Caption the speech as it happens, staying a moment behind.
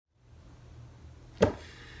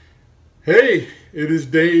Hey, it is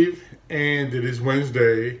Dave, and it is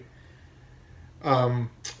Wednesday. One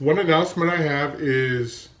announcement I have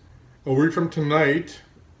is a week from tonight,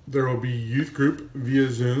 there will be youth group via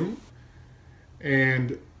Zoom,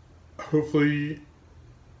 and hopefully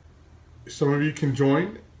some of you can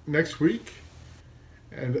join next week,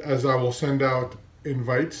 and as I will send out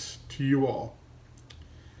invites to you all.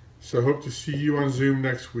 So hope to see you on Zoom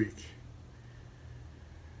next week.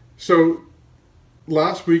 So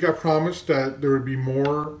last week I promised that there would be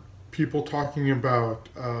more people talking about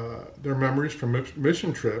their memories from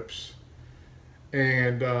mission trips,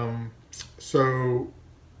 and so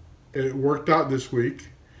it worked out this week.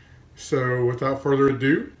 So without further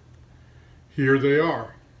ado, here they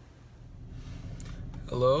are.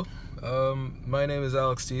 Hello, my name is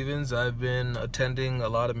Alex Stevens. I've been attending a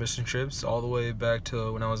lot of mission trips all the way back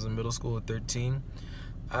to when I was in middle school at 13.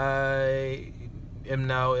 I am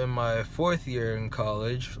now in my 4th year in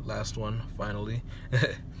college, last one finally.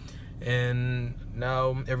 And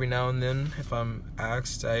now every now and then, if I'm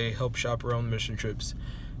asked, I help chaperone mission trips.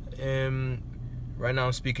 And right now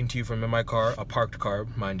I'm speaking to you from in my car, a parked car,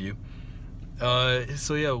 mind you.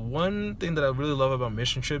 So yeah, one thing that I really love about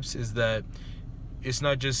mission trips is that it's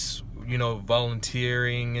not just,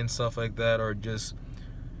 volunteering and stuff like that, or just,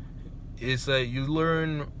 it's that you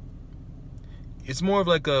learn, it's more of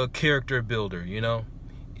like a character builder,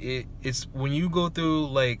 It's when you go through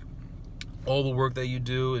like all the work that you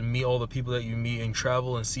do and meet all the people that you meet and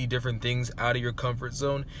travel and see different things out of your comfort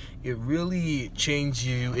zone, it really changes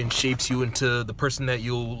you and shapes you into the person that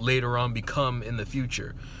you'll later on become in the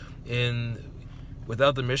future. And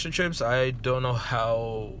without the mission trips, I don't know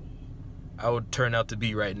how I would turn out to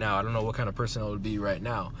be right now. I don't know what kind of person I would be right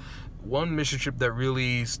now. One mission trip that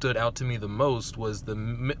really stood out to me the most was the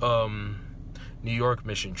New York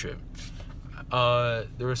mission trip. There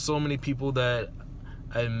were so many people that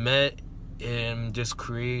I met and just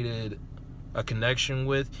created a connection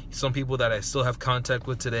with. Some people that I still have contact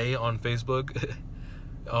with today on Facebook.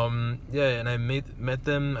 And I met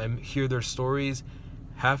them. I hear their stories.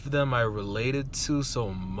 Half of them I related to so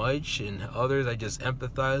much, and others I just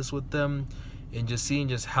empathize with them, and just seeing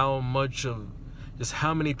just how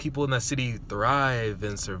many people in that city thrive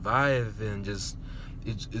and survive, and just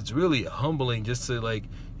it's really humbling just to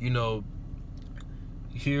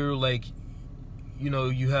hear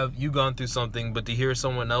you've gone through something, but to hear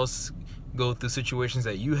someone else go through situations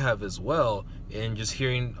that you have as well, and just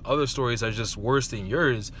hearing other stories that are just worse than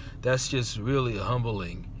yours, that's just really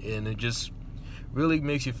humbling, and it just really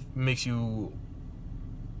makes you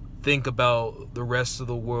think about the rest of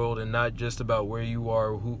the world, and not just about where you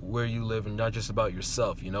are, where you live, and not just about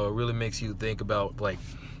yourself. It really makes you think about like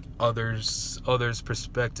others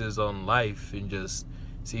perspectives on life, and just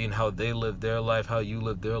seeing how they live their life, how you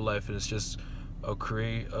live their life, and it's just a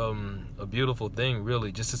beautiful thing,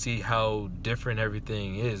 really, just to see how different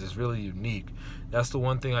everything is. It's really unique. That's the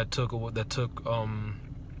one thing I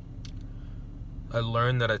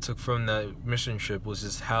learned from that mission trip, was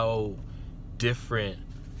just how different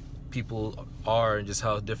people are, and just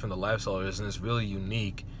how different the lifestyle is, and it's really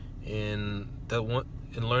unique. And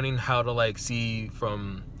learning how to see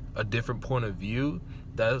from a different point of view,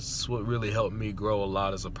 that's what really helped me grow a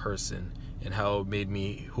lot as a person, and how it made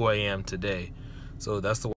me who I am today. So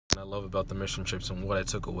that's the one I love about the mission trips and what I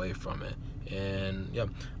took away from it. And yeah,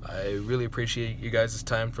 I really appreciate you guys'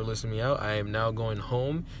 time for listening to me out. I am now going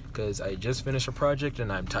home because I just finished a project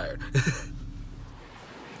and I'm tired.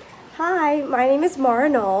 Hi, my name is Maura,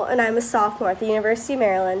 and I'm a sophomore at the University of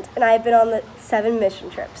Maryland, and I have been on the 7 mission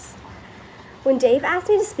trips. When Dave asked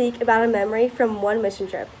me to speak about a memory from one mission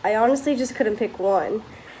trip, I honestly just couldn't pick one.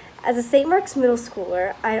 As a St. Mark's middle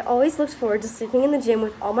schooler, I had always looked forward to sleeping in the gym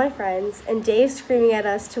with all my friends, and Dave screaming at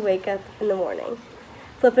us to wake up in the morning,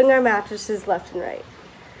 flipping our mattresses left and right.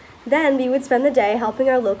 Then we would spend the day helping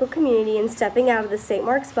our local community and stepping out of the St.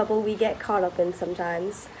 Mark's bubble we get caught up in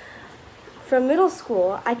sometimes. From middle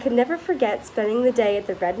school, I could never forget spending the day at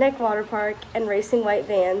the Redneck Water Park and racing white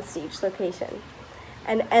vans to each location.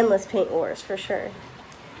 And endless paint wars, for sure.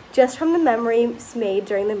 Just from the memories made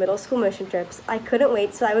during the middle school mission trips, I couldn't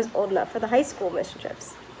wait till I was old enough for the high school mission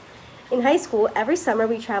trips. In high school, every summer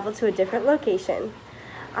we traveled to a different location.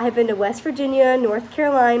 I have been to West Virginia, North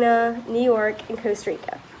Carolina, New York, and Costa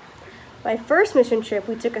Rica. My first mission trip,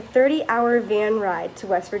 we took a 30-hour van ride to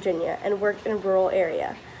West Virginia and worked in a rural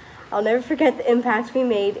area. I'll never forget the impact we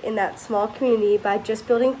made in that small community by just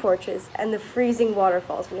building porches and the freezing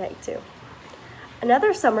waterfalls we hiked to.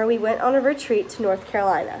 Another summer, we went on a retreat to North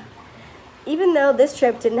Carolina. Even though this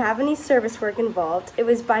trip didn't have any service work involved, it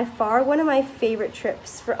was by far one of my favorite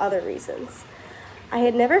trips for other reasons. I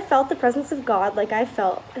had never felt the presence of God like I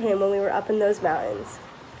felt him when we were up in those mountains.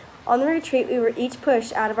 On the retreat, we were each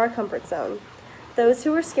pushed out of our comfort zone. Those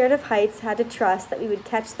who were scared of heights had to trust that we would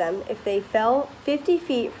catch them if they fell 50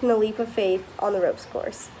 feet from the leap of faith on the ropes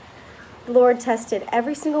course. The Lord tested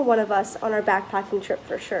every single one of us on our backpacking trip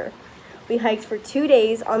for sure. We hiked for 2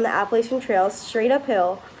 days on the Appalachian Trail straight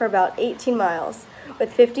uphill for about 18 miles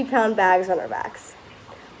with 50-pound bags on our backs.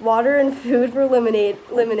 Water and food were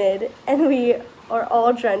limited, and we are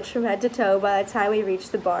all drenched from head to toe by the time we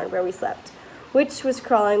reached the barn where we slept, which was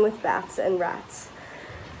crawling with bats and rats.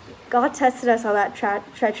 God tested us on that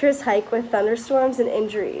treacherous hike with thunderstorms and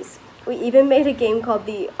injuries. We even made a game called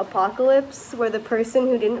the Apocalypse, where the person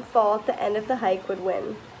who didn't fall at the end of the hike would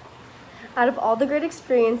win. Out of all the great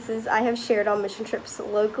experiences I have shared on mission trips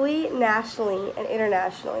locally, nationally, and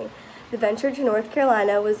internationally, the venture to North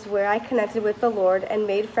Carolina was where I connected with the Lord and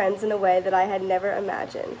made friends in a way that I had never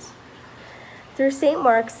imagined. Through St.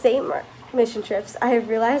 Mark's mission trips, I have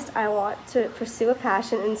realized I want to pursue a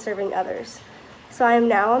passion in serving others. So I am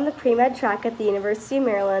now on the pre-med track at the University of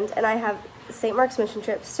Maryland, and I have St. Mark's mission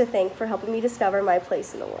trips to thank for helping me discover my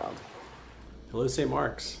place in the world. Hello, St.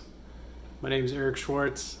 Mark's. My name is Eric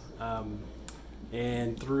Schwartz,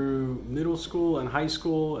 and through middle school and high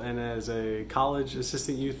school and as a college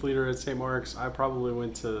assistant youth leader at St. Mark's, I probably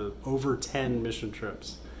went to over 10 mission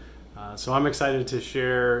trips. So I'm excited to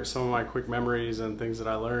share some of my quick memories and things that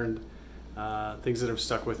I learned, things that have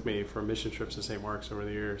stuck with me from mission trips to St. Mark's over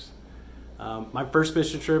the years. My first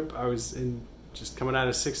mission trip, I was just coming out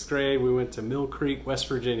of 6th grade. We went to Mill Creek, West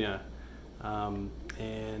Virginia.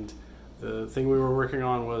 And the thing we were working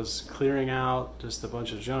on was clearing out just a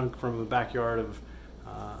bunch of junk from the backyard of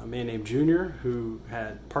a man named Junior who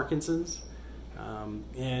had Parkinson's.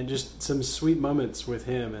 And just some sweet moments with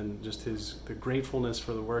him and just the gratefulness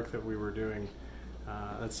for the work that we were doing.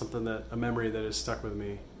 That's something a memory that has stuck with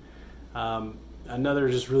me. Another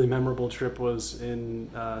just really memorable trip was in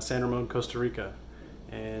San Ramon, Costa Rica,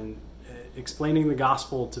 and explaining the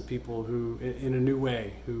gospel to people who, in a new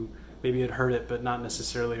way, who maybe had heard it but not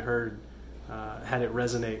necessarily had it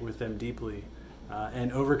resonate with them deeply,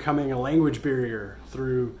 and overcoming a language barrier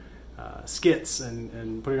through skits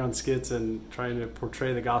and putting on skits and trying to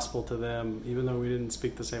portray the gospel to them, even though we didn't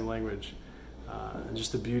speak the same language. And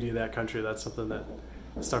just the beauty of that country, that's something that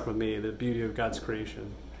stuck with me, the beauty of God's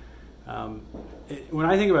creation. When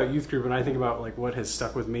I think about youth group and I think about like what has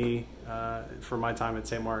stuck with me for my time at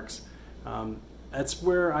St. Mark's, that's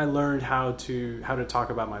where I learned how to talk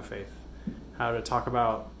about my faith, how to talk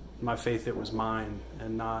about my faith that was mine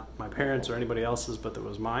and not my parents or anybody else's, but that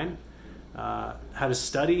was mine. How to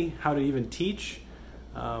study, how to even teach,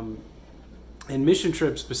 and mission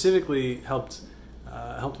trips specifically helped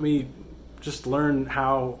me just learn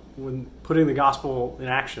how, when putting the gospel in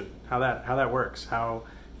action, how that works. How,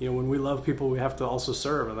 when we love people, we have to also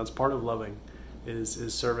serve, and that's part of loving,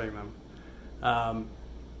 is serving them.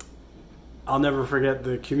 I'll never forget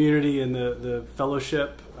the community and the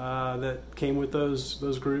fellowship that came with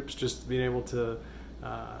those groups. Just being able to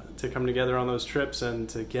come together on those trips and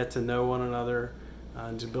to get to know one another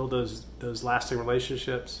and to build those lasting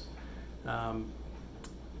relationships.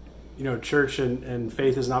 Church and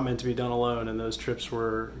faith is not meant to be done alone, and those trips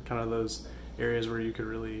were kind of those areas where you could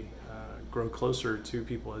really grow closer to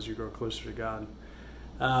people as you grow closer to God.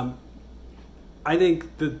 I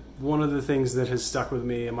think that one of the things that has stuck with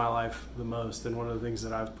me in my life the most, and one of the things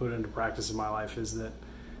that I've put into practice in my life, is that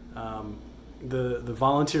the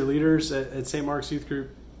volunteer leaders at St. Mark's Youth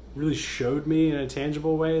Group really showed me in a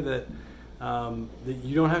tangible way that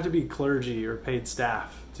you don't have to be clergy or paid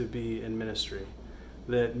staff to be in ministry.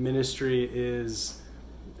 That ministry is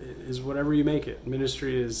whatever you make it.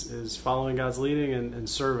 Ministry is following God's leading and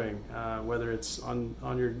serving, whether it's on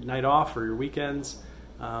your night off or your weekends,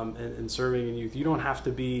 and serving in youth. You don't have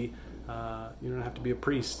to be a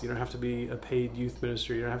priest. You don't have to be a paid youth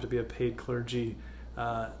ministry. You don't have to be a paid clergy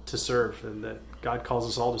to serve, and that God calls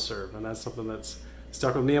us all to serve, and that's something that's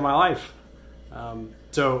stuck with me in my life.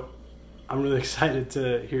 So I'm really excited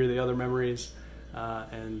to hear the other memories,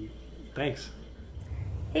 and thanks.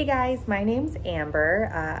 Hey guys, my name's Amber.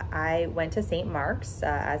 I went to St. Mark's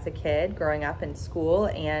as a kid growing up in school,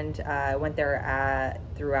 and went there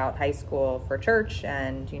throughout high school for church,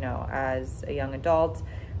 and as a young adult.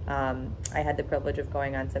 I had the privilege of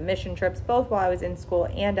going on some mission trips both while I was in school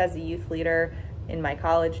and as a youth leader in my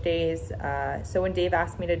college days. So when Dave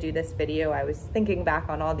asked me to do this video, I was thinking back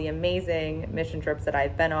on all the amazing mission trips that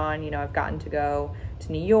I've been on. I've gotten to go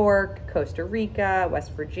to New York, Costa Rica,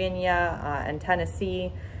 West Virginia, and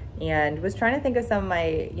Tennessee. and was trying to think of some of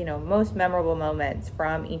my, most memorable moments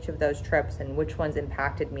from each of those trips and which ones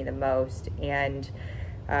impacted me the most. And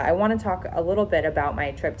I want to talk a little bit about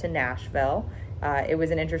my trip to Nashville. It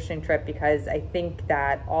was an interesting trip because I think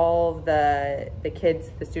that all the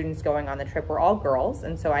kids, the students going on the trip were all girls.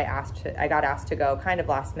 And so I got asked to go kind of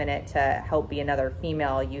last minute to help be another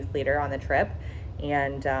female youth leader on the trip.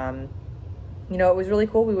 And, it was really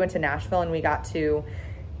cool. We went to Nashville and we got to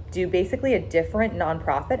do basically a different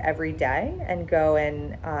nonprofit every day and go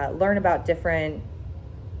and learn about different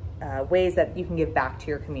ways that you can give back to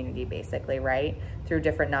your community, basically, right? Through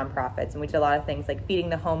different nonprofits. And we did a lot of things like feeding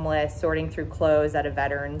the homeless, sorting through clothes at a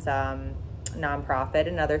veterans nonprofit,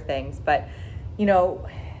 and other things. But,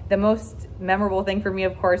 the most memorable thing for me,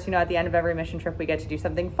 of course, at the end of every mission trip, we get to do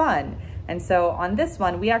something fun. And so on this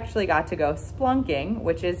one, we actually got to go splunking,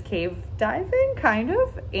 which is cave diving, kind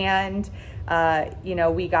of. And,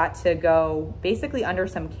 we got to go basically under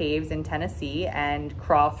some caves in Tennessee and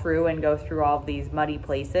crawl through and go through all of these muddy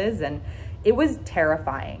places. And it was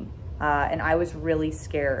terrifying. And I was really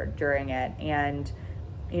scared during it. And,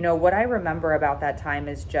 what I remember about that time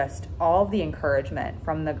is just all of the encouragement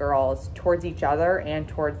from the girls towards each other and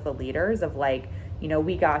towards the leaders of like,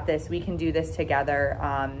 we got this, we can do this together,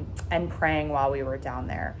 and praying while we were down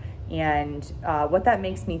there. And what that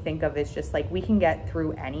makes me think of is just like, we can get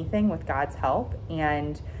through anything with God's help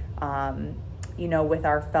and, with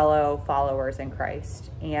our fellow followers in Christ.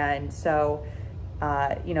 And so,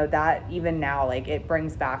 that even now, like, it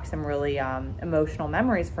brings back some really emotional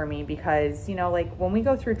memories for me because, like when we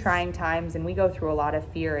go through trying times and we go through a lot of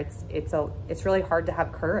fear, it's really hard to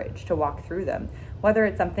have courage to walk through them, whether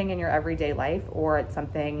it's something in your everyday life or it's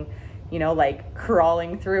something, like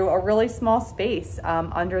crawling through a really small space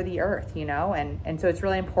under the earth, and so it's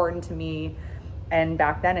really important to me. And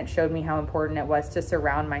back then it showed me how important it was to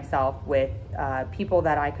surround myself with people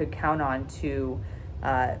that I could count on to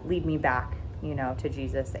lead me back, to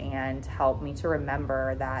Jesus and help me to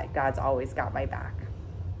remember that God's always got my back.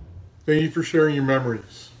 Thank you for sharing your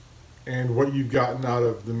memories and what you've gotten out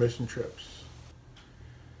of the mission trips,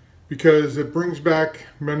 because it brings back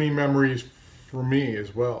many memories for me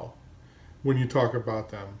as well when you talk about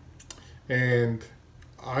them. And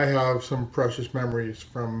I have some precious memories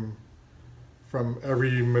from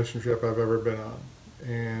every mission trip I've ever been on.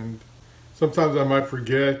 And sometimes I might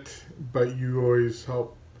forget, but you always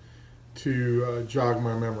help to jog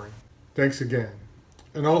my memory. Thanks again.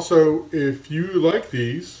 And also, if you like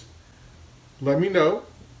these, let me know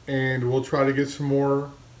and we'll try to get some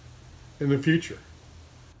more in the future.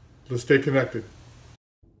 Let's stay connected.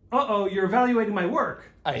 Uh-oh, you're evaluating my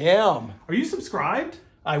work. I am. Are you subscribed?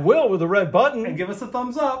 I will with a red button. And give us a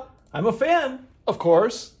thumbs up. I'm a fan, of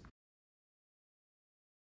course.